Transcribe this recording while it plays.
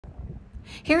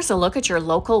Here's a look at your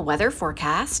local weather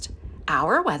forecast.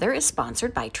 Our weather is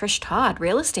sponsored by Trish Todd,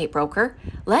 real estate broker.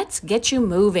 Let's get you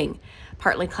moving.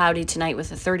 Partly cloudy tonight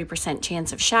with a 30%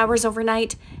 chance of showers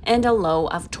overnight and a low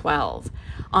of 12.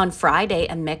 On Friday,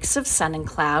 a mix of sun and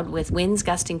cloud with winds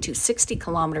gusting to 60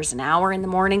 kilometers an hour in the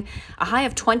morning, a high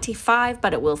of 25,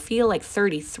 but it will feel like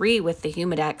 33 with the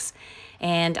humidex,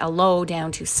 and a low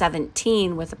down to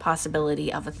 17 with the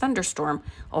possibility of a thunderstorm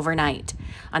overnight.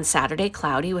 On Saturday,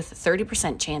 cloudy with a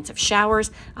 30% chance of showers,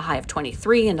 a high of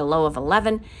 23 and a low of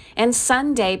 11. And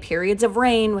Sunday, periods of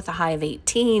rain with a high of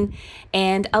 18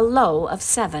 and a low of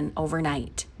 7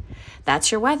 overnight.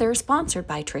 That's your weather, sponsored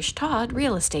by Trish Todd,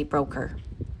 real estate broker.